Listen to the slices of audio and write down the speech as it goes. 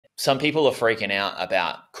some people are freaking out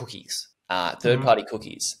about cookies, third-party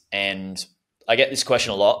cookies. And I get this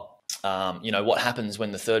question a lot. What happens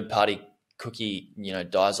when the third-party cookie,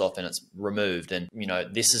 dies off and it's removed? And,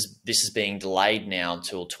 this is being delayed now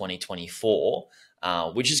until 2024,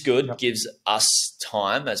 which is good. Yep. Gives us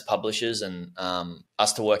time as publishers and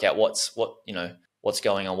us to work out what's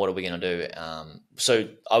going on. What are we going to do? So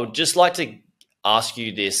I would just like to ask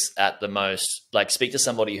you this at the most, like speak to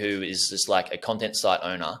somebody who is just like a content site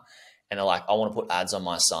owner and they're like, I want to put ads on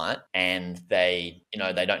my site, and they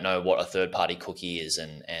don't know what a third-party cookie is.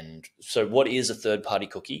 And so what is a third-party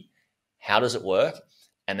cookie? How does it work?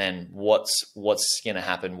 And then what's going to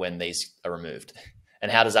happen when these are removed?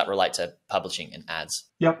 And how does that relate to publishing and ads?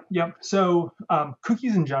 Yep. So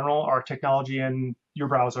cookies in general are technology in your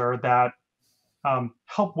browser that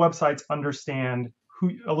help websites understand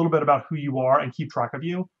a little bit about who you are and keep track of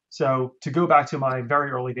you. So to go back to my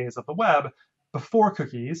very early days of the web, before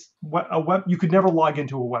cookies, you could never log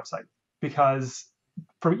into a website because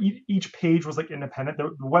from each page was like independent.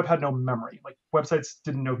 The web had no memory. Like websites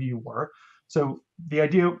didn't know who you were. So the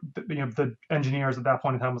idea, the engineers at that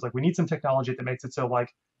point in time was like, we need some technology that makes it so like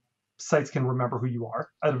sites can remember who you are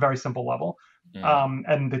at a very simple level.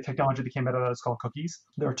 And the technology that came out of that is called cookies.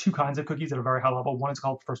 There are two kinds of cookies at a very high level. One is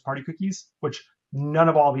called first-party cookies, which none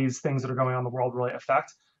of all these things that are going on in the world really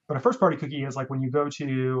affect. But a first-party cookie is like when you go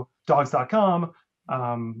to dogs.com,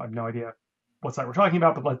 I have no idea what site we're talking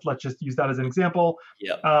about, but let's just use that as an example.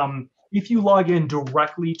 Yeah. If you log in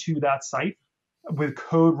directly to that site with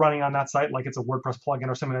code running on that site, like it's a WordPress plugin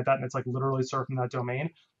or something like that, and it's like literally served from that domain,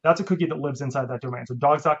 that's a cookie that lives inside that domain. So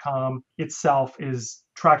dogs.com itself is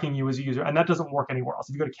tracking you as a user, and that doesn't work anywhere else.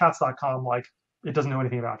 If you go to cats.com, like it doesn't know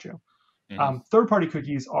anything about you. Third-party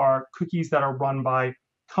cookies are cookies that are run by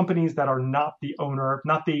companies that are not the owner,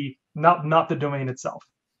 not the domain itself.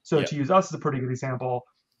 So to use us as a pretty good example,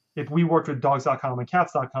 if we worked with dogs.com and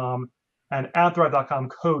cats.com and adthrive.com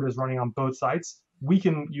code is running on both sites, we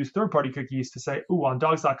can use third-party cookies to say, ooh, on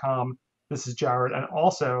dogs.com, this is Jared. And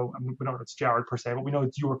also, we don't know if it's Jared per se, but we know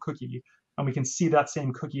it's your cookie. And we can see that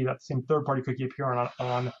same cookie, that same third-party cookie appear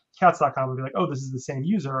on cats.com and be like, oh, this is the same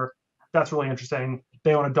user. That's really interesting.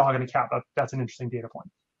 They own a dog and a cat. That's an interesting data point.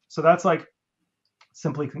 So that's like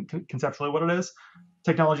simply conceptually what it is.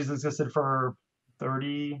 Technologies existed for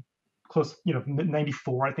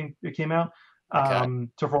 94, I think it came out.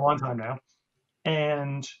 So for a long time now.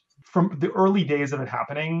 And from the early days of it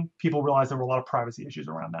happening, people realized there were a lot of privacy issues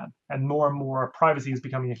around that. And more privacy is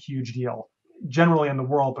becoming a huge deal, generally in the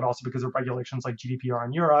world, but also because of regulations like GDPR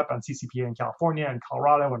in Europe and CCPA in California and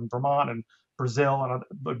Colorado and Vermont and Brazil and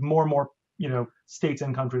more and more states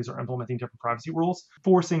and countries are implementing different privacy rules,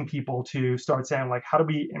 forcing people to start saying like, how do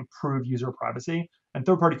we improve user privacy? And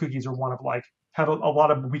third-party cookies are one of like have a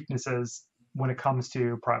lot of weaknesses when it comes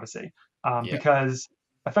to privacy, because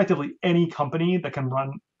effectively any company that can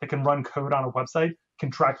run code on a website can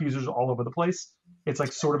track users all over the place. It's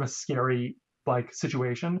like sort of a scary like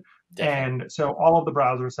situation. Definitely. And so all of the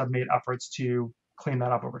browsers have made efforts to clean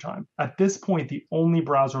that up over time. At this point, the only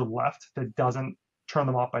browser left that doesn't turn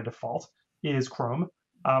them off by default is Chrome.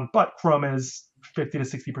 But Chrome is 50 to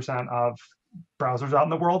 60% of browsers out in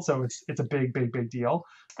the world. So it's a big deal.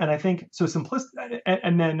 And I think so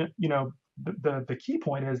and then, the key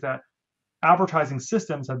point is that advertising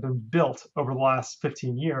systems have been built over the last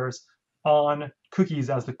 15 years on cookies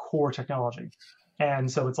as the core technology. And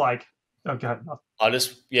so it's like, oh, go ahead. I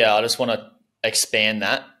just want to expand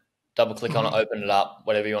that, double click on it, open it up,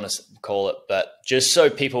 whatever you want to call it. But just so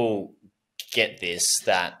people get this,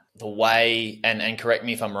 that the way, and correct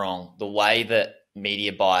me if I'm wrong, the way that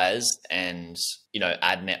media buyers and,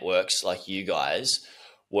 ad networks like you guys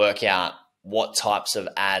work out what types of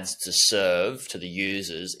ads to serve to the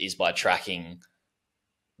users is by tracking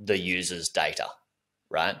the user's data,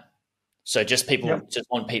 right? So just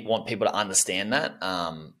want people to understand that,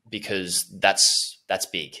 because that's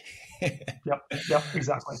big. Yep,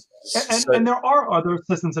 exactly. And there are other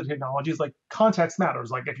systems and technologies like context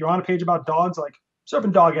matters. Like if you're on a page about dogs, like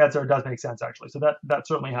serving dog ads there does make sense actually. So that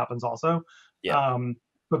certainly happens also. Yeah.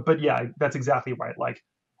 But yeah, that's exactly right. Like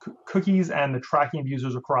cookies and the tracking of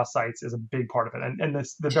users across sites is a big part of it. And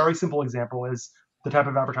the very simple example is the type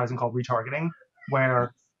of advertising called retargeting,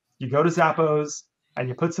 where you go to Zappos and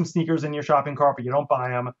you put some sneakers in your shopping cart, but you don't buy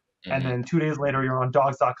them. And then 2 days later, you're on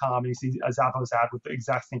dogs.com and you see a Zappos ad with the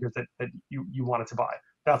exact sneakers that you wanted to buy.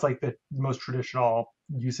 That's like the most traditional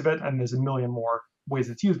use of it. And there's a million more ways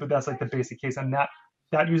it's used, but that's like the basic case. And that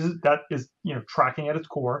is tracking at its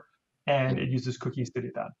core, and it uses cookies to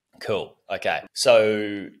do that. Cool. Okay.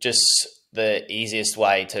 So just the easiest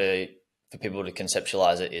way for people to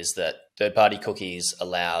conceptualize it is that third-party cookies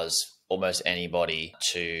allows almost anybody,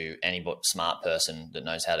 any smart person that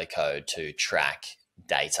knows how to code, to track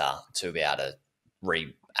data to be able to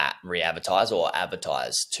re-advertise or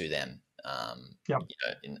advertise to them.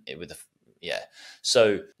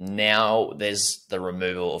 So now there's the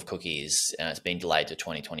removal of cookies, and it's been delayed to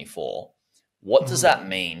 2024. What does that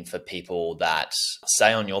mean for people that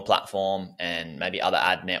say on your platform and maybe other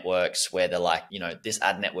ad networks where they're like, this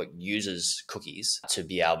ad network uses cookies to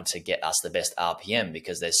be able to get us the best RPM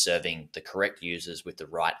because they're serving the correct users with the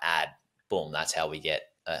right ad? Boom, that's how we get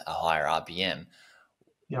a higher RPM.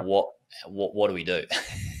 Yep. What do we do?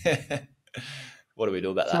 What do we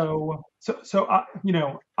do about that? So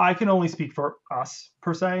I can only speak for us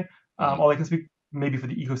per se. Or I can speak maybe for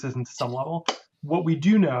the ecosystem to some level. What we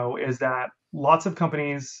do know is that lots of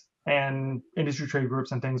companies and industry trade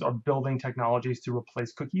groups and things are building technologies to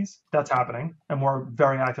replace cookies. That's happening. And we're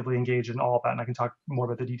very actively engaged in all of that. And I can talk more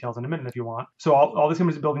about the details in a minute if you want. So all these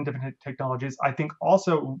companies are building different technologies. I think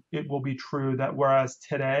also it will be true that whereas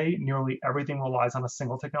today nearly everything relies on a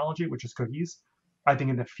single technology, which is cookies, I think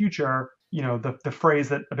in the future, the phrase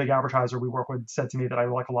that a big advertiser we work with said to me that I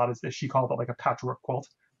like a lot is she called it like a patchwork quilt.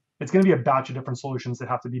 It's going to be a batch of different solutions that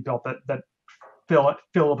have to be built that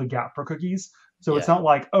fill the gap for cookies. So it's not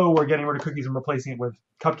like, we're getting rid of cookies and replacing it with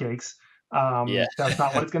cupcakes. That's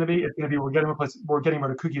not what it's going to be. It's going to be we're getting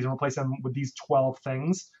rid of cookies and replacing them with these 12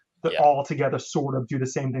 things that all together sort of do the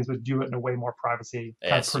same things, but do it in a way more privacy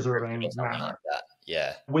kind of preserving manner. Like that.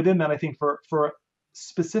 Yeah. Within that, I think for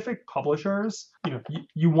specific publishers,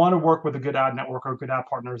 you want to work with a good ad network or good ad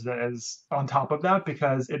partners that is on top of that,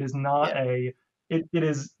 because it is not it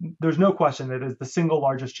is, there's no question it is the single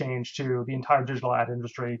largest change to the entire digital ad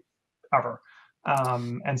industry ever.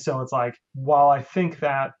 And so it's like, while I think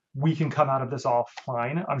that we can come out of this all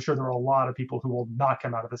fine, I'm sure there are a lot of people who will not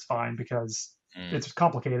come out of this fine because it's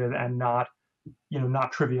complicated and not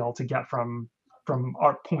trivial to get from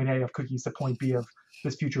our point A of cookies to point B of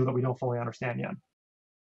this future that we don't fully understand yet.